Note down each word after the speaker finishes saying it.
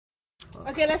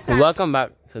Okay, let's start. Welcome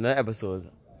back to another episode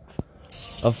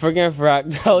of Friggin'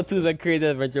 Frack, How To's a Crazy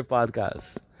Adventure podcast.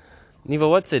 Neva,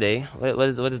 what's today? What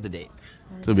is the date?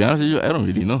 To be honest with you, I don't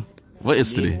really know. What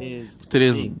is today?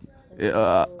 Today's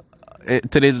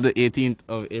the 18th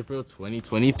of April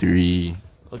 2023.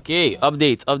 Okay,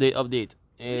 update.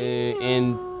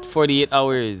 In 48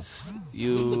 hours,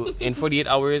 in 48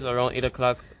 hours around 8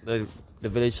 o'clock, the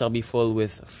village shall be full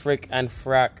with Frick and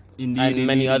Frack and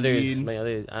many others.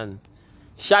 And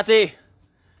Shati,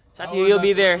 you'll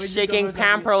be there shaking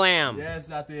Pamper Lamb. Yes,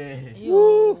 Shati.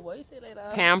 Yo, what you say like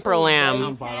that? Pamper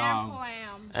Lamb.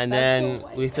 And then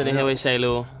we sitting here with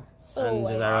Shiloh and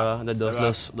Jazara, the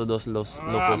Dos Locos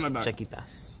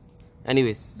Chiquitas.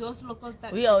 Anyways,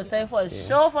 We outside for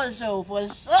show. For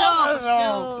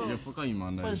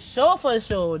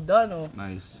sure. Don't know.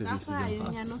 Nice. That's why you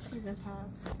need no season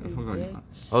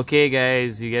pass. okay,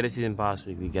 guys, you get a season pass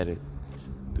week. We get it.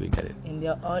 In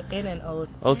and out.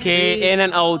 Okay, in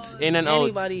and out.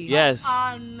 Anybody. Yes.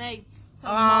 All night.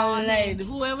 All night.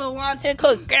 Whoever wants to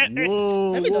cook.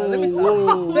 Whoa. Let me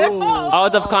stop.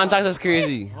 Out of context is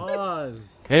crazy. Pause.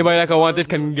 Anybody that can want it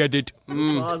can get it.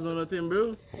 Pause on nothing,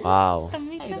 bro. Wow.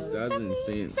 That's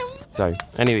insane. Sorry.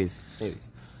 Anyways.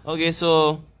 Okay,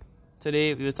 so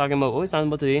today we were talking about what we talking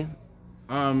about today.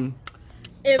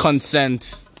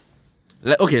 Consent.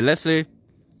 Let's say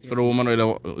for the woman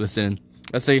listening.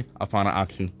 Let's say I found an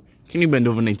action. Can you bend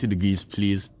over 90 degrees,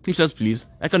 please? He says, please.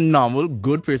 Like a normal,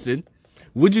 good person.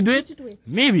 Would you do it?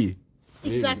 Maybe.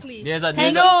 Exactly. There's a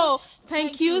Thank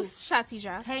you,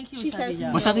 Shatija. Thank you, She says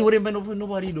Sadija. But Shati wouldn't bend over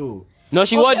nobody, though. No,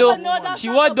 she would though. no, that's She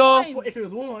not would the though. point. If it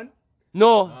was one.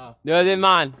 No, there's a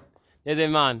man. She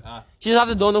just have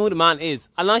to don't know who the man is.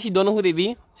 As long as she don't know who they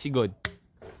be, she good.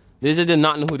 They just did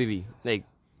not know who they be. Like,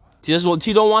 she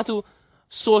don't want to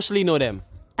socially know them.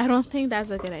 I don't think that's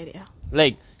a good idea.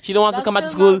 Like, she don't want to come back to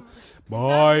school.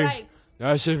 Boy,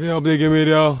 that shaking up they give me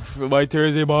there by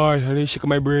Thursday, boy. And they shaking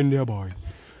my brain there, boy.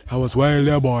 I was wild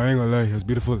there, boy. I ain't gonna lie, it was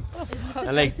beautiful.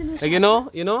 And like you know,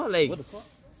 like. What the fuck?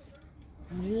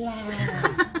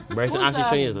 Bryson actually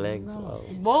showing his legs. Wow.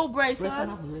 Bo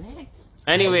Bryson.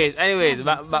 Anyways,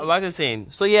 back to saying.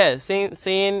 So yeah,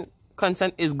 saying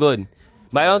consent is good,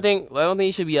 but I don't think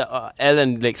it should be a L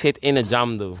and like say it in a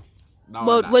jam though.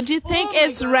 But would you think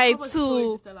it's right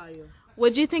to?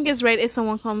 Would you think it's right if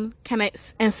someone come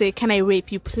and say, "Can I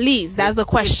rape you, please?" That's the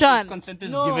question. Consent is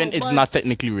given. It's not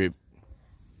technically rape.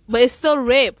 But it's still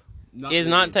rape. It's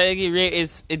not technically rape.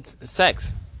 It's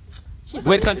sex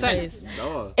with consent.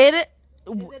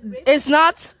 It's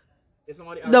not.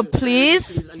 The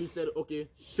please. And you said, okay,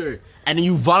 sure. And then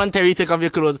you voluntarily take off your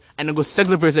clothes and then go sex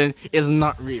the person is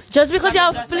not rape. Just because you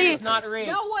have please. It's not rape.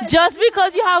 Just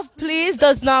because you have please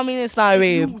does not mean it's not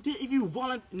rape. If you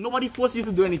nobody forces you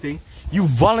to do anything. You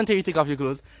voluntarily take off your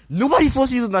clothes. Nobody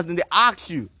forces you to do nothing. They ask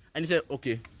you. And you say,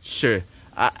 okay, sure.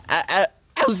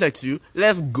 I'll sex you.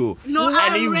 Let's go. No,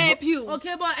 I'll rape you.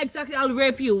 Okay, but exactly, I'll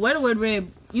rape you. Why the word rape?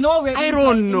 You know what rape I is?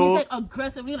 don't It know. means like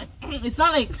aggressively, like it's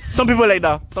not like. Some people like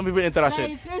that. Some people into that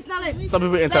shit. It's not like. Some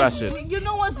people into that shit. You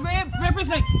know what's rape? Rape is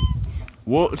like.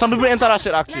 Whoa, some people into that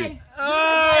shit actually.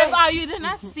 If you did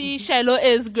not see, Shiloh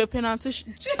is gripping onto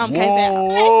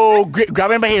Whoa, grab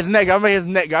him by his neck.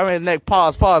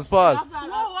 Pause. Pause,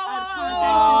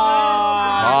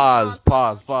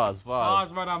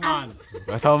 Pause, brother man.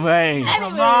 Better man.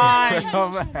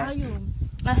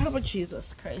 I have a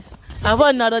Jesus Christ. I have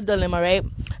another dilemma, right?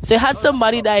 So it had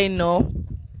somebody that I know.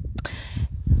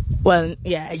 Well,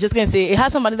 yeah, I just gonna say it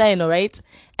had somebody that I know, right?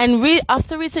 And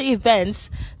after recent events,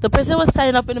 the person was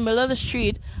standing up in the middle of the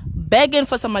street begging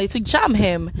for somebody to jam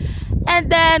him.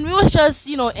 And then we was just,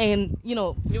 in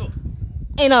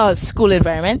a school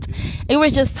environment. And we were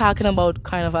just talking about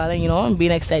carnival and, and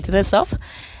being excited and stuff.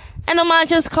 And the man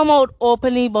just come out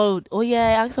openly about, oh yeah,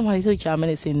 I asked somebody to jam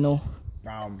and they say no.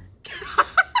 Why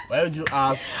would you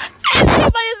ask? And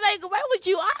everybody's like, why would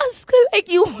you ask? Like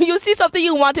you see something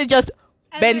you want to just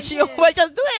bench you over,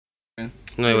 just do it.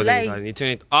 No, it wasn't. You turn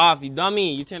it off, you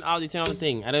dummy. You turn off the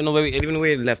thing. I don't know even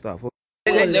where it left off.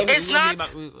 It's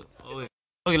not.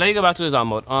 Okay, let me go back to this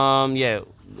about. Yeah,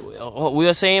 we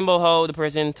were saying about how the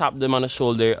person tapped them on the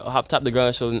shoulder, tapped the girl on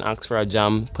the shoulder and asked for a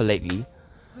jam politely,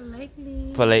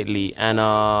 and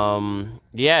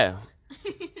yeah,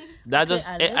 that just.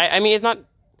 I mean, it's not.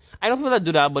 I know people that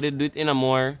do that, but they do it in a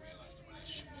more.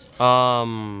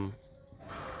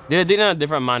 They do it in a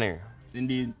different manner.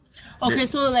 Indeed. Okay,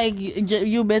 so like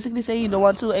you basically say you don't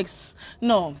want to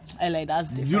No, I like that's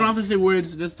different. You don't have to say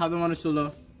words. Just tap them on the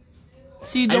shoulder.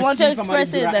 So you don't want to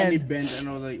express it then. And he bent, and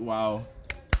I was like, wow.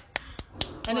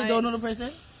 And they don't know the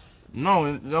person.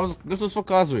 No, this was for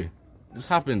Causeway. This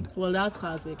happened. Well, that's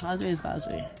Causeway. Causeway is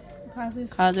Causeway.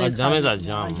 Classes. Causeway A is jam is Causeway.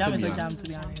 a jam. A jam is a jam, to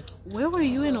be honest. Where were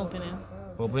you in opening?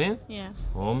 Opening? Yeah.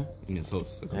 Home. In his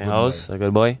house. Like a My good house. boy. A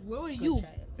good boy. Where were you?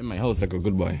 In my house, like a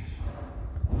good boy.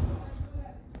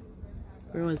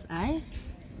 Where was I?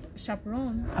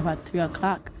 Chaperone. About 3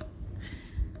 o'clock.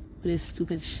 With this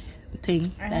stupid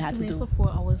thing I that I had had to to wait do. for 4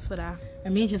 hours for that. I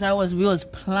mean, just we was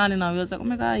planning on. We was like, oh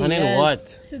my god, And then yes.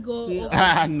 what? To go. We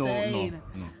open. No.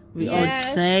 We Yes.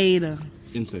 outside.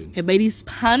 Inside. Hey, by these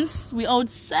pants, we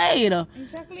outside.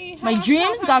 Exactly. My How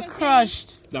dreams shop got happened?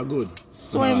 crushed. That good.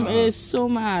 So I'm so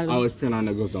mad. I was praying on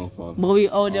the goes downfall. But we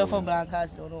out there for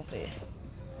Blancas, don't play.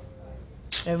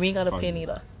 And we ain't gotta pay Fine.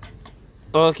 neither.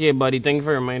 Okay, buddy. Thank you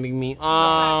for reminding me.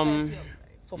 For Next.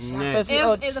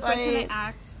 Flackfest, we If the person I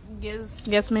outside. ask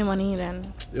gets me money,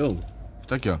 then Yo,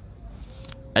 thank you.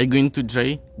 Are you going to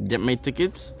try get my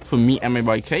tickets for me and my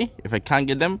boy K? If I can't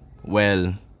get them,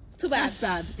 well, too bad.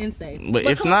 Sad inside. but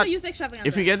if come not, for Youth Extravaganza.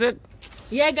 if you get it,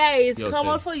 Yeah, guys, Yo, come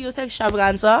say. out for Youth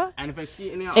Extravaganza. and if I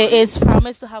see any, It is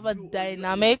promised to have a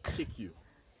dynamic. kick you.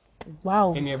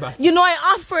 Wow. In your back. You know, I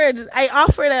offered.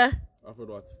 Offered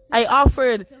what? I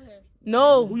offered.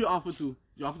 No, Who you offered to?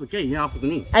 You offered to K. You offered to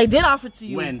me. I did offer to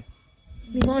you. When?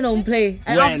 Yvonne don't play.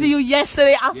 I When? offered to you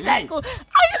yesterday after Yeah. school.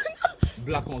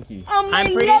 Black monkey. Oh my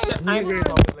I'm pretty life. sure.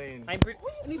 I'm pretty.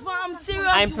 Yvonne, I'm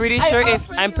serious. I'm pretty I sure offered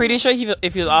if I'm you. pretty sure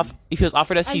if he was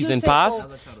offered a season say, pass,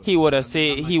 oh. he would have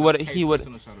say he would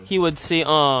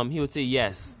say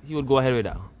yes. He would go ahead with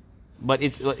that. But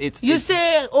it's You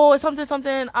say, oh,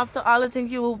 something after all the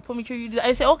things you put me through. You did.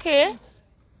 I say, okay.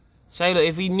 Shiloh,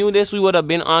 if we knew this, we would have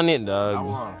been on it,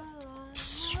 dog.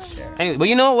 Anyway, but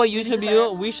you know what? You should be.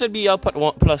 We should be up at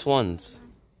plus ones.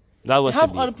 That was I have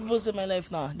should other be. people in my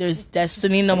life now. There's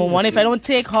Destiny number one. If I don't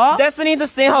take her, Destiny to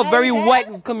say how very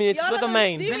white communities You're with the not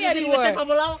mind. gonna see me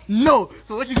anymore. No.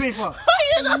 So what you going for?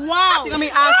 Wow. She gonna be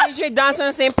asking you to dance on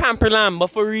the same pamper lamb, but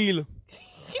for real.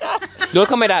 Don't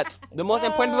come at that. The most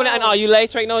important people in all you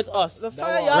lights right now is us.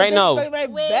 Right now. My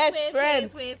best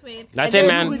friend. Wait. That's it,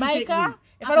 man. Micah.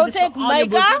 If I don't take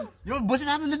Micah, Your budget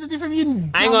has a little different. You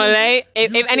I ain't gonna lie.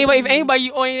 If anybody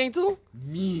you owe anything to,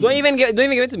 don't even give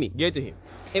it to me. Give it to him.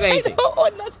 If I anything. don't owe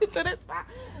nothing to this man.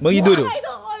 But you do though. I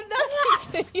don't owe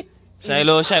nothing.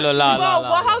 Shiloh, Bro, what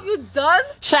Lord. have you done?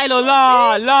 Shiloh,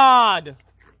 Lord.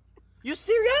 You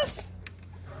serious?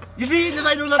 You see, this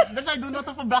I do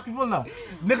nothing for black people now.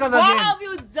 Niggas What again. have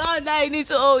you done that I need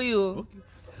to owe you?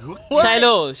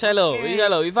 Shiloh.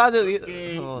 If I do,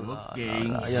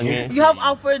 Okay. You have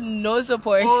offered no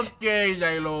support. Okay,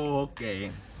 Jailo.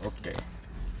 Okay.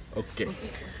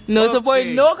 No support,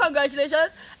 Okay. no congratulations.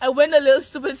 I win the little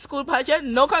stupid school pageant.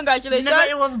 No congratulations.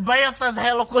 Nigga, it was biased as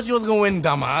hell. Of course you was gonna win,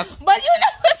 dumbass. But you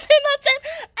never say nothing.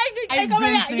 I I've come been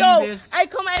and saying this. I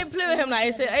come and play with him now.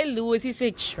 I say I lose. He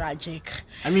say tragic.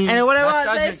 I mean, And whatever that's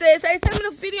I tragic. say, so I send me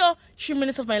the video. 3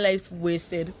 minutes of my life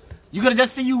wasted. You gotta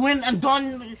just say you win and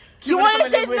done. You want to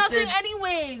say nothing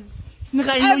anyways. Nigga,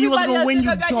 I know you was gonna win, you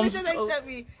dumb congratulations skull. except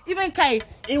me. Even Kai.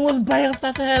 It was biased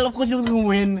as hell. Of course you was gonna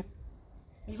win.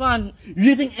 Yvonne,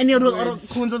 You think any of those other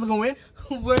coons was gonna win?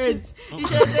 words. You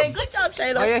should say, good job,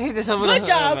 Shiloh. Oh, yeah, hit this up with Good the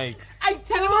job. mic. I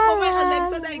tell you about my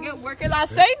Alexa that I get working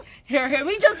last night. Hear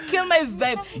me just kill my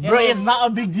vibe. Bro, it's not a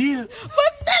big deal. But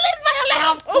still, it's my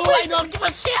Alexa. So I don't give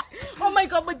a shit. Oh my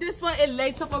god, but this one, it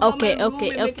lights up around my room.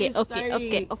 Okay. It makes me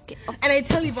starry. And I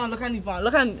tell Yvonne,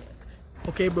 look on.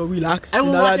 Okay, bro, relax. I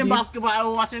was Not watching deep. basketball. I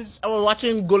was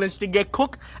watching Golden State get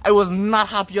cooked. I was not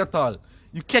happy at all.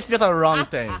 You catch me at the wrong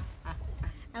time.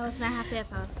 I was not happy at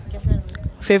all.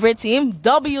 Favorite team?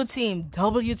 W team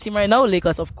right now,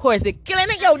 Lakers, of course. They're killing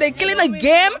it, yo. They're killing the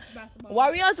game.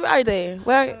 Warriors, where are they?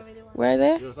 Where are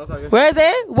they? Where are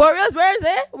they? Warriors, where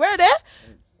are they?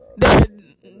 They're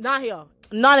not here.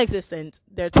 Non-existent.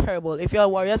 They're terrible. If you're a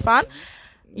Warriors fan,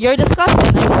 you're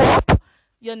disgusting. I hope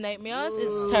your nightmares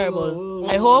is terrible.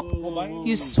 I hope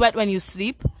you sweat when you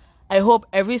sleep. I hope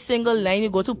every single line you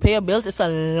go to pay your bills, it's a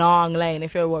long line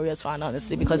if you're a Warriors fan,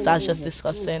 honestly, because that's just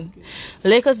disgusting.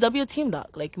 Lakers W team, dog.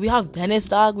 Like, we have Dennis,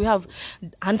 dog. We have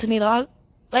Anthony, dog.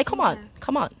 Like, come on.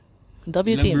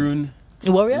 W team.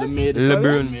 Warriors?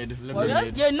 LeBron.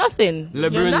 Warriors? You're nothing. You're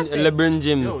nothing. LeBron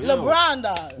James. LeBron,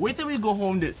 dog. Wait till we go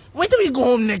home. Wait till we go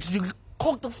home next week.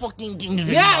 Cook the fucking game.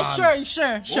 Yeah, sure.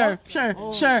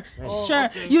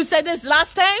 You said this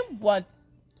last time? What?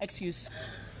 Excuse.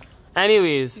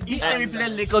 Anyways, Each time we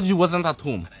played Lakers, you wasn't at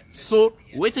home. So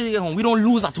wait till we get home. We don't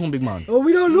lose at home, big man. Oh,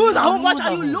 we don't lose. How much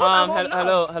are you lose?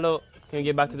 hello. Can we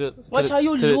get back to the? Watch how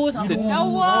you lose. Can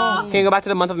you go back to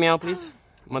the month of meow, please?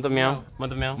 Month of meow.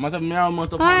 Month of May,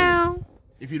 month of honey.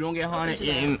 If you don't get honey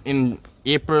in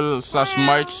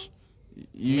April/March,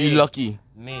 you lucky.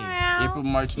 May. April,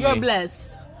 March, You're May.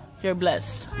 blessed. You're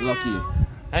blessed. Lucky.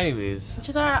 Anyways. Which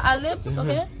is our lips,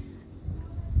 okay?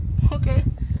 Okay.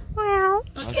 Well,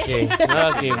 Okay.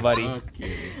 Okay, buddy.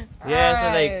 Okay. Yeah, so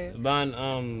like ban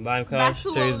clash to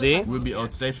what Thursday. We'll be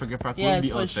outside. Forget Prac. We'll Yes, be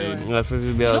for outside. sure. Yeah,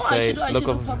 we'll be No, I outside. should Look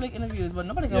do up. public interviews, but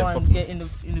nobody can Yeah, want to get in the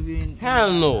interviewing.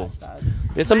 Hell no. Hashtag.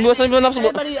 Yeah, some people not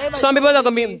Everybody- some people are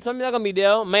gonna be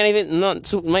there.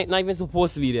 Might not even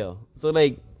supposed to be there. So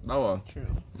like That one. True.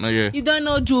 Okay. you don't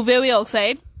know Juve we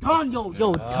outside. Don,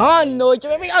 Don, no,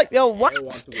 yo,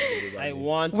 what? I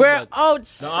want to, We're but the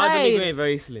odds of me outside. going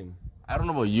very slim. I don't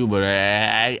know about you, but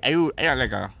I got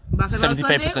like a Bacchanal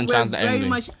 75% Sunday, chance we're of very ending.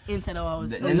 much inside of ours.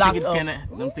 Them Locked tickets up.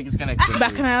 kinda expensive.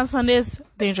 Bacchanal Sundays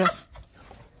dangerous.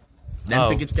 Them Oh.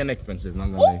 tickets kinda expensive, not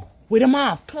gonna lie. Wait a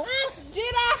month. Class,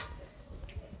 Jada.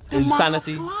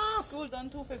 Insanity. School done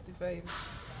 255.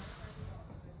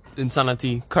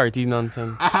 Insanity. Carty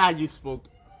nonsense. Ah, you spoke.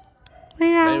 By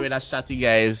the way, that's chatty,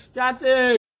 guys.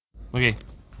 Okay.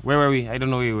 Where were we? I don't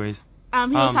know where we were.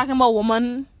 He was talking about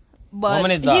woman, but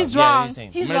Woman is dog. he's Yeah, wrong. you're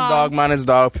saying. He's Man is wrong. dog, man is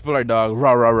dog, people are dog,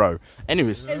 raw, raw, raw.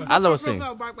 Anyways, as I was saying.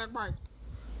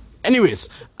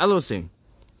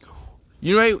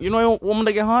 You know what woman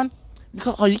that get on?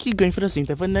 Because you keep going for the same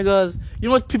type of niggas. You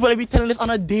know what people that be telling this on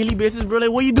a daily basis, bro?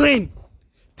 Like, what you doing?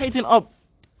 Tighten up.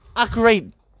 Act right.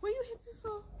 Why you hit this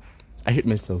so? I hit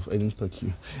myself. I didn't touch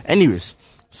you. Anyways,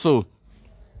 so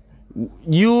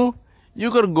you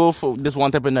could go for this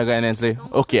one type of nigga and then say,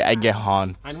 okay, I get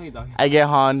on. I know you're talking. I get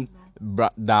on.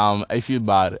 Damn, I feel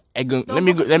bad.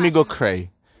 Let me go cry.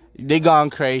 They gone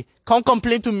cry. Come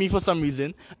complain to me for some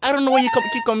reason. I don't know why you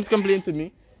keep complaining to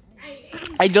me.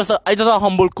 I just a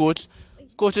humble coach.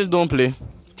 Coaches don't play.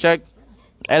 Check.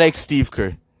 I like Steve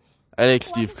Kerr.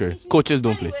 Coaches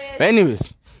don't play. But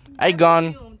anyways, I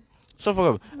gone. Shut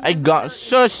fuck up. I gone.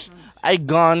 Shush. I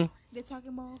gone. They're talking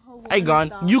about how I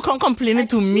gone. You come complaining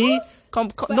to me.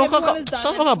 Don't everyone is done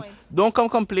shut at fuck up. point. Don't come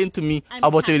complain to me I'm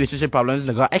about your happy. relationship problems,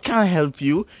 nigga. I can't help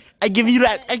you. I give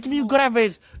you good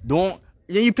advice. Don't.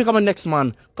 Then you pick up a next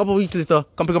man. Couple weeks later,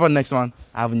 come pick up a next man.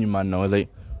 I have a new man now. It's like,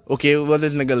 okay, what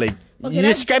this nigga like? Okay, You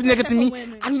that's describe nigga to different me. for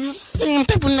women. I'm the same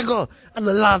type of nigga as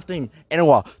the last time. And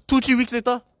what? 2-3 weeks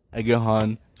later, I get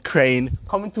on crying,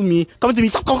 coming to me.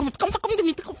 Stop coming to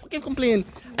me. Don't fucking complain.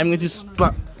 I'm going to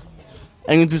spaz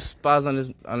on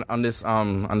this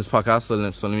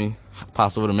podcast. So let me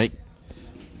pass over the mic.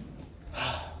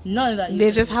 None of that.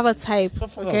 They just have a type,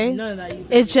 okay? None of that.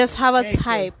 It just have a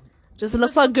type. Just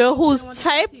look for a girl whose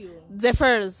type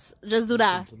differs. Just do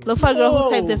that. Look for a girl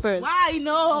whose type differs. Why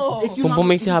no? Pum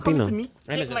makes you happy now.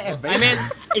 Take my advice.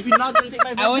 If you're not going to take my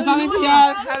advice, I was talking to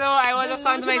y'all. Hello, I was just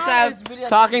talking to myself.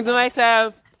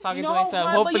 Talking to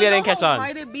myself. Hopefully I didn't catch on.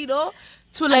 Why did be though?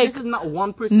 To like, like, this is not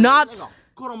one person. not- It's like a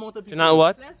good amount of people. You know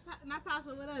what? Let's not pass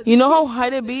it with us. you know how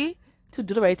hard it be to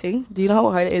do the right thing? Do you know how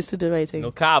hard it is to do the right thing?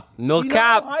 No cap. No You know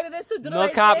cap. how hard it is to do the No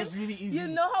right cap. thing? It's really easy. You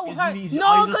know how It's hard. really easy. No,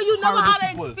 Are you because just you never horrible had an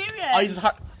people? experience. Are you just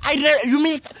hard? You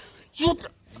mean you?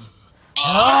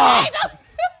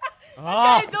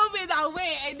 I don't mean that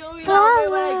way. I don't mean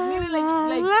that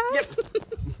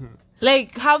way.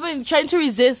 Like trying to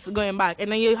resist going back,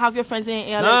 and then you have your friends in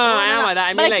here. No, I am like that.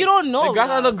 I mean, like you don't know. the grass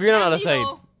that. always look green on the other side.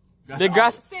 The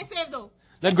grass, Stay safe though.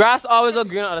 the grass always look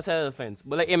green on the other side of the fence,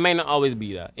 but like it might not always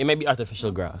be that. It might be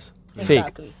artificial grass, fake.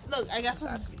 Exactly. Look, I got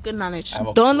some good knowledge. have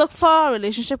a- Don't look for a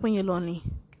relationship when you're lonely.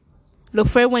 Look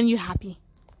for it when you're happy.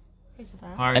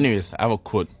 Hard. Anyways, I have a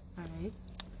quote. Alright.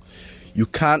 You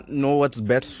can't know what's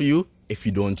best for you if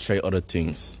you don't try other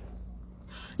things.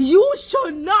 You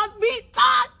should not be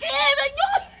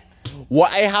talking.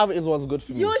 What I have is what's good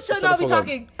for me. You should Shut not the be fuck up.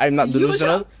 talking. I'm not You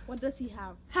delusional. should- What does he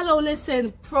have? Hello,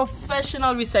 listen.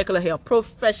 Professional recycler here.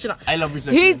 Professional. I love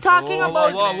research. He talking Whoa,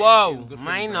 about. whoa.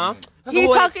 Mine, no.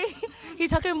 He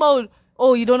talking about.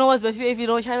 Oh, you don't know what's best for you if you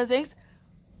don't try the things.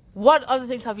 What other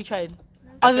things have you tried?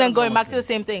 Other than going back to the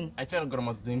same thing. I try to go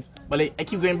amount of things, but like, I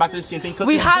keep going back to the same thing because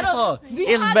We it's had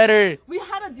better. a Better. We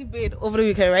had a debate over the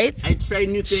weekend, right? I tried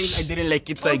new things. I didn't like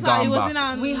it, so I Sorry, gone it wasn't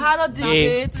back. on. We had a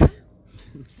debate.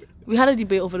 We had a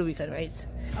debate over the weekend, right?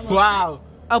 Wow.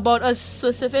 About a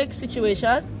specific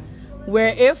situation where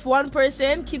if one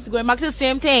person keeps going back to the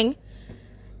same thing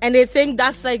and they think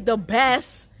that's like the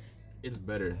best, It's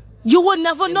better. you would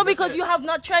never know because you have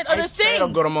not tried I other tried a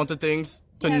things. good amount of things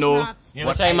to He has know. not.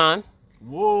 Watch I man.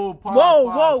 Whoa, pause, Whoa,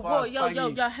 pause, whoa, pause, whoa, yo, Faggy, yo,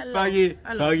 yo, hello. Faggy,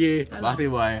 Hello. Faggy. Hello. Batty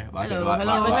boy. Batty Hello, boy.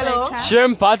 hello, Batty hello. boy.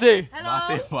 Shrimp patty.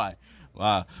 Batty boy.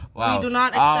 Wow. Wow. We do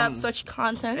not accept such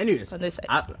content Anyways, on this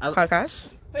I-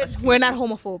 podcast. We're not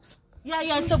homophobes.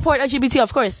 Yeah, support LGBT,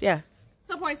 of course, yeah.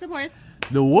 Support.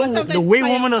 The way something the way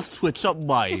fire- women are switch up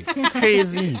by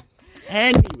crazy.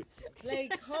 Anyway,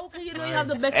 Like, how can you know you have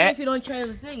the best if you don't try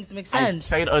other things? It makes sense. I've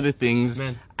tried other things.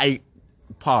 Man.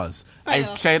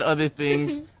 I've tried other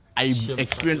things. I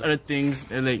experienced other things.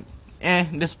 And like,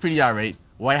 that's pretty alright.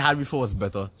 What I had before was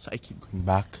better, so I keep going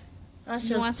back. That's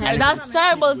just that's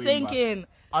terrible thinking.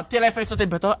 Until I find something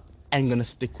better, I'm gonna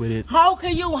stick with it. How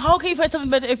can you find something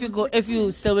better if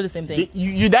you still with the same thing?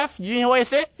 You deaf? You hear what I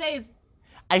said? Say it.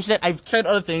 I said I've tried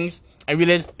other things. I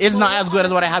realized it's not as good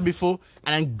as what I had before,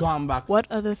 and I'm gone back. What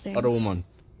other things? Other woman.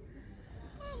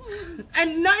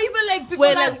 And not even like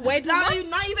people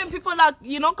not even people that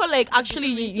could like actually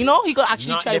you could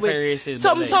actually Not try different with races,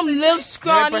 some but, like, little Different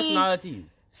scrawny, personalities.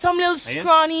 some little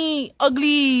scrawny,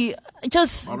 ugly,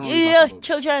 just I don't know what you're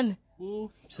talking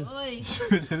about.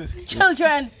 children.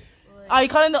 Children. Are you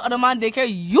calling the other man daycare?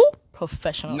 You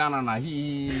professional. No. Nah.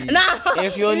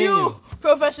 If you only knew.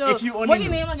 Professional. If you only What knew.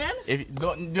 your name again? If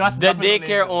don't, The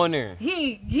daycare owner.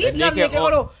 He's The not daycare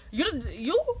daycare. No.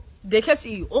 You daycare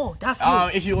CEO. Oh, that's you.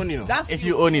 if you only know. That's if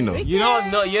you. you only know. You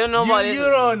don't know. You don't know about it. You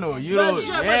don't know. You But don't.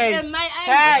 sure, but Hey. in my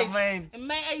Hey. eyes, Man. in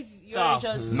my eyes, you're Stop.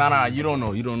 just. Nah. You don't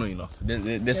know. You don't know enough.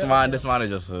 This man is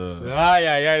just.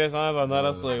 Yeah. This one's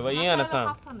another story, but you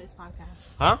understand, on this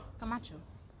podcast. huh? Camacho.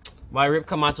 Why Rip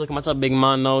Camacho? Camacho, big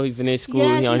man now. He finished school.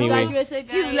 He on his way.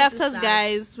 He's left us,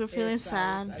 guys. We're feeling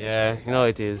sad. Yeah, you know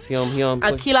it is. He on push.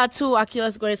 Akila too.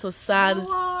 Akila's going so sad.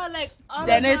 Oh, like all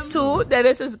Dennis of them. too.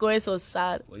 Dennis is going so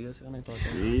sad. What you saying?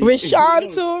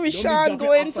 Rishan too. Rishan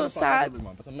going so sad.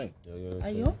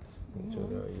 Yo,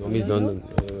 Miss London.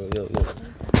 Yo.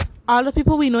 All the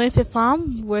people we know in Fifth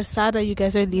Farm, we're sad that you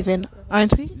guys are leaving,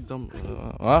 aren't we?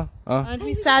 Aren't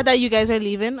we sad that you guys are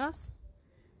leaving us?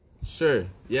 Sure.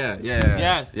 Yeah.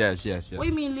 Yes. Yes. What do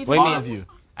you mean leaving? What do you All mean? of you.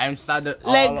 I'm sad that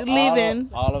Like, leaving.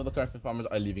 All of the current farmers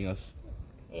are leaving us.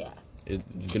 Yeah.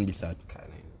 It's gonna be sad.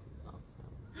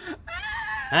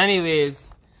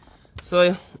 Anyways,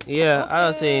 so yeah, I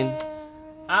was saying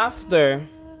after.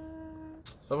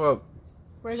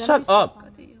 Shut up.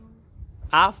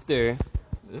 After.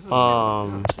 This is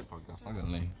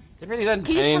It really doesn't.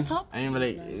 Can you shut up? I mean,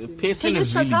 like, pacing you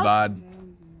is shut really up? bad.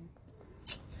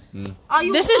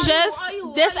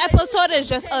 This episode is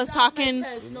just us talking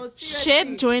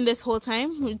shit during this whole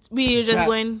time. We're just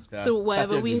going through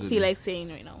whatever we feel like saying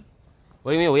right now.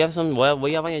 What do you mean? We have some. What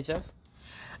you have on your chest?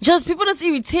 Just people just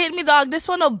irritate me, dog. This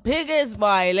one the biggest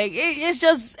boy. Like it's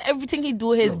just everything he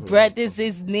do. His breath is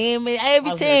his name.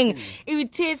 Everything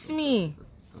irritates me.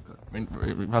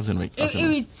 It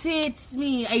irritates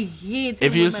me. I hate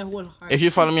him with my whole heart. If you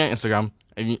follow me on Instagram,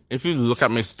 if you look at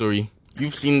my story,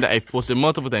 you've seen that I've posted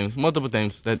multiple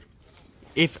times that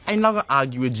if I'm not gonna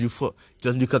argue with you for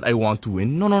just because I want to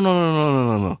win.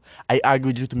 No. I argue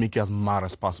with you to make you as mad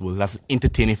as possible. That's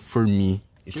entertaining for me.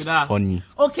 It's funny.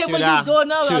 Okay, but you don't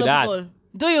know a lot of people.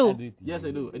 Do you? Yes,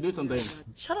 I do. I do it sometimes.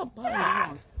 Shut up, boy.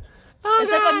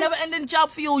 It's like a never-ending job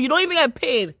for you. You don't even get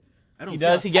paid. He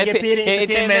does. He get paid in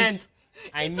entertainment.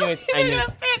 I knew it.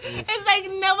 It's like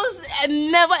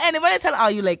never ending. When I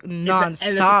tell you like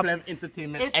non-stop.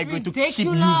 Entertainment. It's I'm going to ridiculous. keep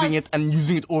using it and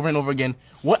using it over and over again.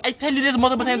 What I tell you this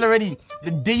multiple times already. The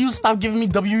day you stop giving me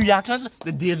W reactions,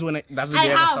 the day is when that's the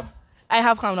day I stop. I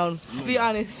have calmed down. To be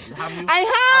honest, Have you?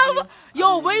 I have.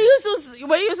 Yo, when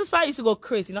you used to spy, I used to go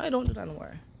crazy. No, I don't do that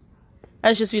anymore.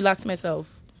 I just relax myself.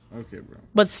 Okay, bro.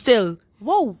 But still,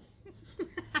 whoa.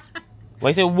 Why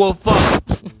you say whoa fuck?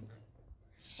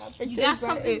 You got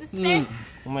something to say?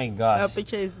 Oh my That gosh.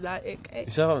 picture is not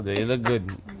it. Shut up, dude. You look good.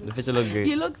 The picture look great.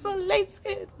 You look so light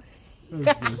skinned.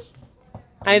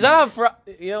 And is that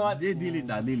a you know what? Delete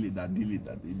that.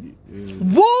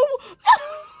 Whoa!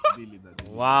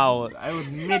 Wow. I was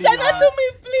Send that to me,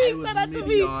 please. Send that to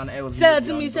me. Send Send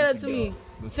that to me.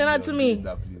 Send that to me.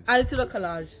 Add it to the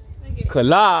collage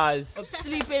Collage. of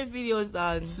sleeping videos,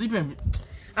 done. Sleeping.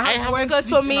 I have workers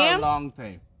for me. A long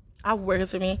time. I have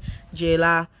workers for me.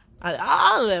 Jayla.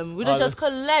 All of them. We don't just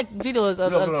collect videos all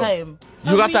the time.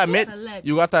 You got to We admit.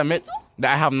 You got to admit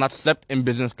that I have not slept in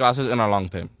business classes in a long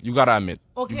time. You gotta admit.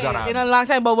 Okay, You gotta in a long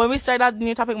time. But when we start that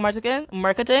new topic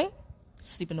marketing,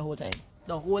 sleeping the whole time.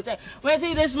 The whole time. When I tell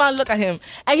you this man, look at him.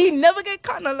 And he never get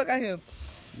caught. Now look at him.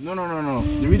 No.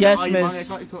 The reason Yes, all you miss.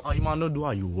 man get all you man don't do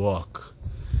how you work.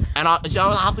 And I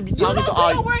have to be You talking to don't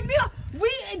all do work. We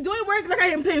ain't doing work. Look at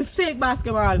him playing fake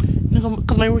basketball.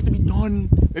 because my work to be done.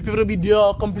 My people to be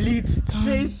there complete.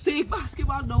 Playing fake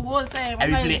basketball the whole time. I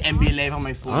be playing NBA live on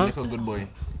my phone like a good boy.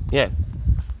 Yeah.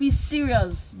 Be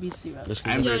serious. Be serious.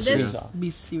 I'm very serious. Be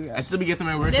I serious. still be getting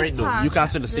my work This right though. part- You can't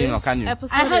say the same now, can you?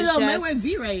 Episode I had is my just- work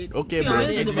be right. Okay, Be bro. honest,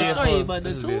 It's the beautiful. story, but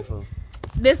This the is two. beautiful.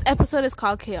 This episode is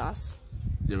called Chaos.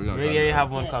 Yeah, we're gonna We already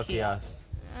have one called chaos.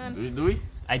 Do we?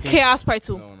 I think. Chaos Part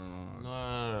 2. No.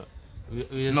 No.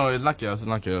 No, it's not chaos. It's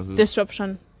not chaos.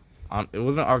 Disruption. It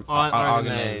wasn't Unorganized.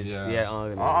 unorganized. Yeah,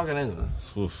 unorganized.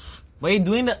 Unorganized. Oof. But you're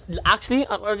doing the actually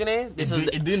unorganized. This is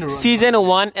It doing the wrong season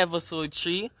 1, episode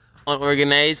 3.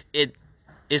 Unorganized. It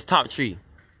is top 3.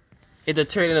 It's the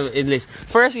third in the list.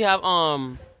 First we have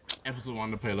Episode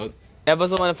 1, the pilot.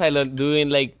 episode 1 of pilot doing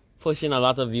like pushing a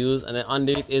lot of views, and then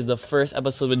under it is the first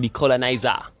episode with the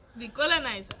colonizer. The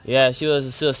colonizer. Yeah, she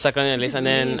was second in the list, and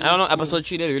then I don't know, episode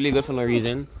 3 did really good for no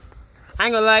reason. I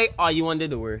ain't gonna lie, all you one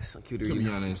did the worst. Cute To reason. be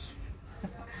honest.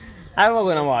 I don't know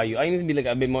what about you. I need to be like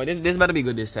a bit more. This better be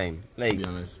good this time. Like To be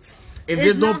honest. If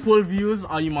there's no pull views,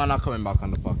 are you man not coming back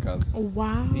on the podcast?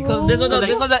 Wow. because this was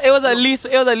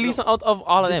the least out of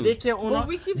all of them. They can't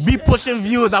be pushing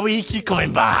views and we keep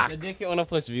coming back. The dick on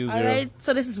push views. Alright,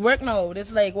 so this is work now. This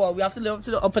is like what we have to live up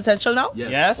to our potential now.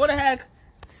 Yes. What the heck?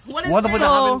 What is What the this?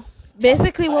 fuck happened?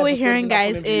 Basically, what we're Episode hearing, without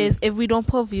guys, pulling is views. if we don't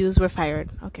pull views, we're fired.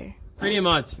 Okay. Pretty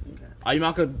much. Are you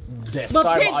not gonna But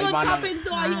start? pick Are you good man? topics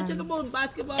though. Are you talking about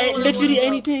basketball? or Literally about-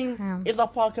 anything. It's a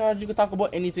podcast. You can talk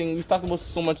about anything. We've talked about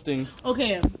so much things.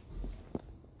 Okay.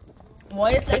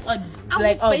 What is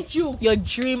like your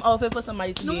dream outfit for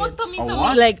somebody to be in?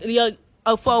 What? Like your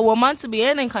for a woman to be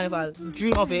in carnival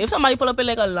dream outfit. If somebody pull up in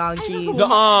like a long jeans The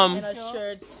and a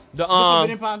shirt, The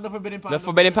forbidden pants. The forbidden pants. the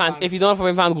forbidden pants. If you don't know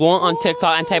forbidden pants, go on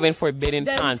TikTok and type in forbidden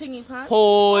them pants. thingy pants.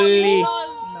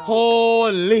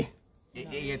 Holy.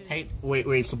 It tight. Wait.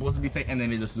 It's supposed to be tight, and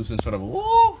then it just loosens sort of. Woo.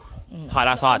 Hot,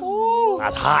 that's hot.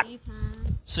 That's hot.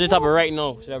 Switch it up right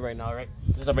now. Switch it up right now, right?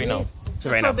 Switch it up right now. Switch it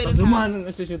right now. Forbidden The pants. man,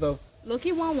 let's switch it up.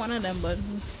 Loki want one of them, but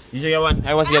You should get one.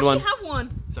 I want to get one. have one.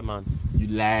 Some man. You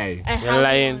lie. I You're have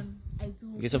lying. one. I do.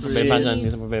 Get some forbidden pants on.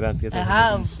 Get some forbidden pants. Get I some.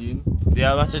 have. Seen?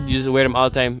 Yeah, watch it. You just wear them all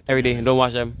the time, every day. Don't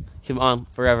wash them. Keep them on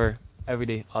forever, every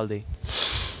day, all day.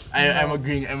 I'm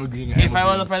agreeing. If I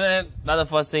was the president, that's the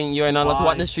first thing. You are not allowed to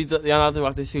walk the streets. You're not allowed to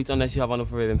walk the streets unless you have on the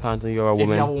forbidden pants and you're a If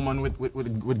you have a woman. woman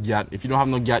with gat, if you don't have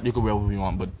no gat, you can wear what you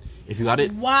want. But if you got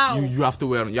it, Wow. you have to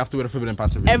wear the forbidden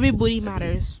pants. Every booty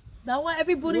matters. That's why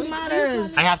everybody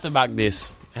matters. I have to back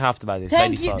this. I have to back this.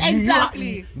 Thank by you. default.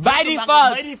 Exactly. By default.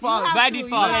 By default. By You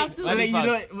default. have to. By Like, you default.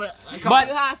 know it, But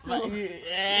You have to. I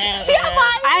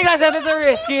ain't gonna say that's a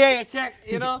risky. Yeah, check.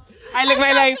 You know, I like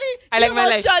my life. I like my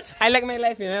life. Shot. I like my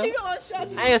life. You know, Keep it one shot. I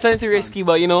ain't gonna say it's risky,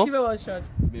 but you know, Keep it one shot.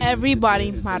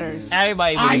 Everybody matters.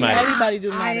 everybody really matters. Everybody do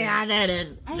matter.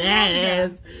 There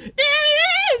it is.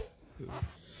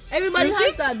 Everybody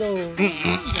has that though.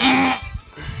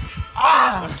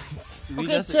 We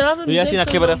Okay, just, turn off the we just seen a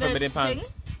music, clip of the turn on forbidden the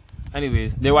pants.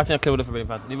 Anyways, they're watching a clip of the forbidden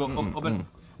pants. They will open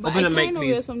the mic,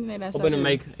 please. Open the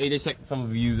mic. Hey, just check some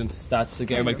views and stats so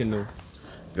everybody can know.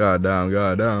 God damn.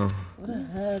 What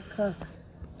the heck?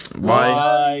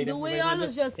 Bye. The way y'all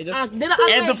is just it just- act. They don't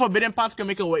If act the like forbidden pants can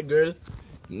make a white girl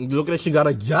look like she got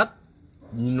a gat,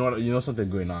 you know something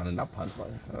going on in that pants,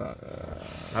 man.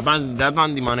 That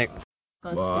band demonic.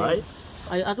 Why?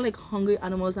 I act like hungry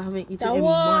animals that haven't eaten in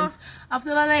months.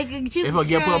 After that, like Jesus If a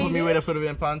girl pull up on me Christ. with the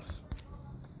forbidden pants,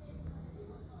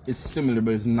 it's similar,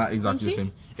 but it's not exactly the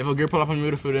same. If a girl pull up on me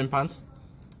with the forbidden pants,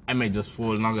 I might just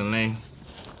fall. Not gonna lie.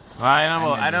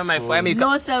 I don't mind. I mean,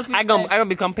 No self-respect. I gonna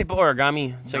become paper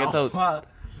origami. Check it out.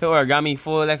 Paper origami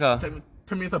full like a.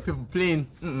 Turn me into people plane.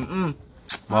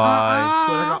 Why?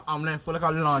 Feel like a omelet. Feel like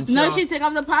a lunch. No, she take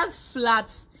off the pants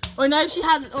flat. Or now if she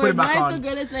had, or it back now on. if the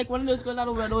girl is like one of those girls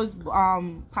that wear those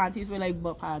panties with like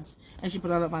butt pads, and she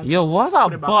put on the pants. Yo, what's a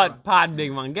it back butt pad,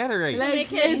 big man? Get it right. Like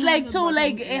it's like too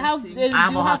like it have. It I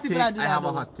have do a hot people take. that do I that have a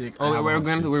though. hot take. Oh, we're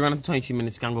going to 22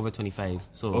 minutes. Can't go over 25.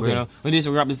 So Okay. we're gonna we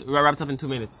wrap this up in 2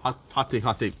 minutes. Hot take.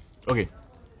 Okay.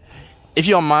 If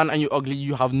you're a man and you're ugly,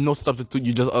 you have no substitute.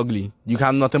 You're just ugly. You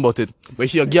can't nothing about it. But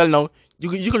if you're a girl now, you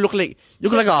can look like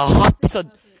a hot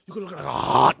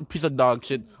piece of dog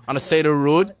shit on the side of the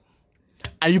road,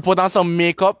 and you put on some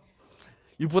makeup,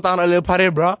 you put on a little party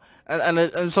bra and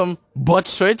some butt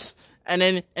shirts, and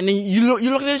then you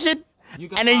look like this shit,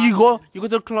 and then you go to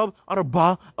the club or a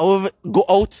bar or go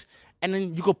out, and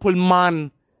then you go pull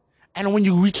man, and when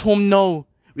you reach home now,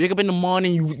 wake up in the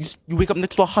morning, you wake up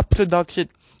next to a hot piece of dog shit.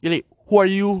 You're like, who are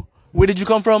you? Where did you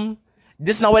come from?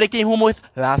 This is not what I came home with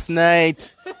last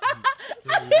night. I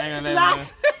ain't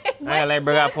gonna let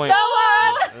bro got a point.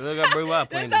 Bro got a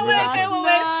point.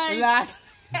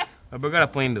 Bro got a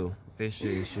point though. It's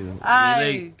true.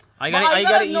 Aye. I got it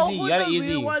easy. know You who's got it the easy.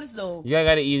 real ones, though. You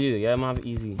got it easy. You gotta have it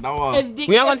easy. That was.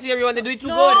 We not gonna see everyone. They do it too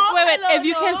good. Wait. If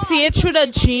you can see it through the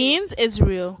jeans, it's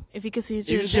real. If you can see it If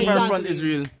through you the see from the jeans. front, it's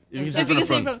real. If you see If from you the can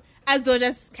see it front. from, as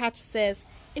Doja's catch says,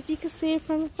 if you can see it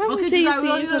from the front, Okay, until you we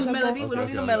don't see need it a from the melody. back. We don't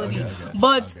need a okay, melody. okay.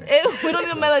 But we don't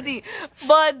need a melody.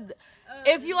 But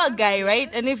if you a guy, right,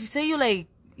 and if you say you like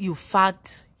you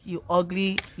fat, you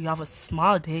ugly, you have a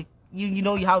small dick, you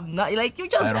know you have nothing, like you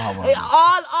just I don't have one.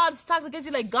 all odds stacked against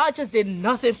you, like God just did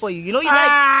nothing for you. You know, you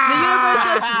like the universe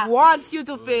just wants you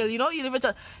to fail. You know, universe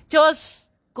just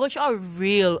go to a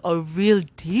real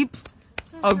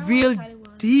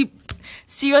deep,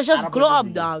 serious. Just glow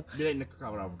up, dog.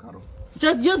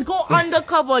 Just go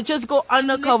undercover. Just go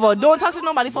undercover. Don't talk to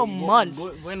nobody for months.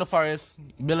 Go in the forest,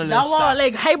 build a That little one, shack.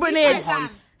 like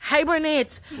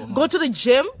hibernate. Go to the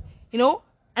gym, you know,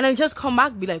 and then just come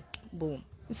back. Be like, boom.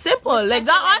 Simple. Like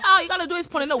that. All you gotta do is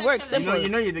put in the work. Simple. You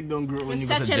know your dick don't grow when you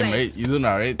go to the Such a gym, life. right? You do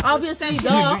not, right? Obviously,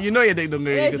 duh. You know your dick don't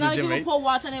grow when you It's go to not the gym, you right? put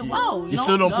water in it. Wow. You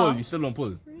still don't pull. You still don't pull.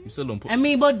 You still don't pull. I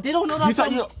mean, but they don't know that. You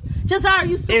thought you Just are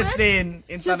you stupid? insane.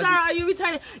 Just are you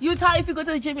retarded? You thought if you go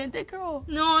to the gym, you take girl.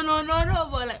 No.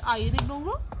 But like, you think no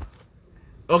bro?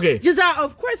 Okay. Just are,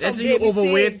 of course. Let's some say you baby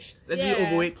overweight. stage. Let's say you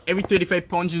overweight. Every 35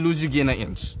 pounds you lose, you gain an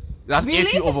inch. That's if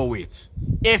Really? you overweight.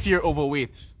 If you're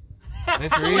overweight.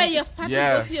 So where your fat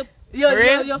Yeah. go to your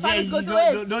Your father's go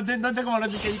to it. Don't think about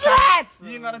it. Shit!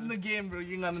 You're not in the game, bro.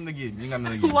 You're not in the game.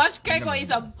 watch Keiko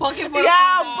eat a bucket full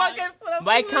Yeah, of bucket full of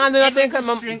But I food. can't do nothing And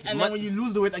because then when you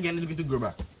lose the weight again, it's going to grow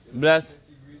back. Bless.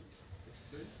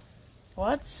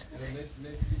 What?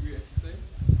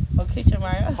 Okay,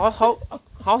 Chamara.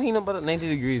 How he know about 90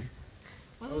 degrees?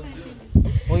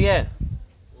 Oh yeah.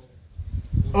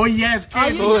 Oh yes, All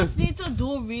kids. you just need to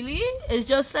do really is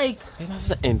just like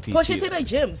That's an NPC. push it to the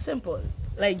gym. Simple.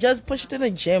 Like just push it to the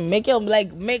gym. Make it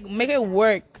like make it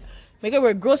work. Make it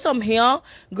work. Grow some hair.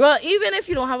 Grow even if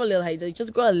you don't have a little height.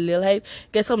 Just grow a little height.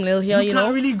 Get some little hair. You can't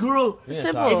know. really grow.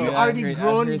 Simple. If you already I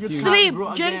grown, heard you you. can't Sleep.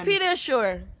 grow Drink again.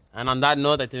 Pediasure. And on that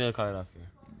note, I think we'll call it off here.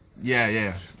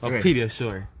 Yeah. Okay. Okay.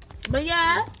 Pediasure. But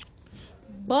yeah.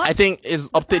 But I think it's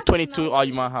update 22 all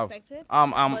you might have.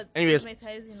 Anyways,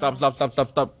 stop.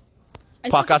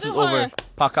 Podcast is over.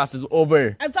 Podcast is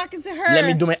over. I'm talking to her. Let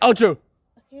me do my outro.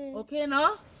 okay,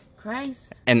 no.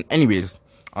 Christ. And anyways,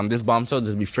 on this bombshell,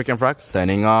 this will be freaking frack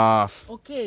signing off. Okay.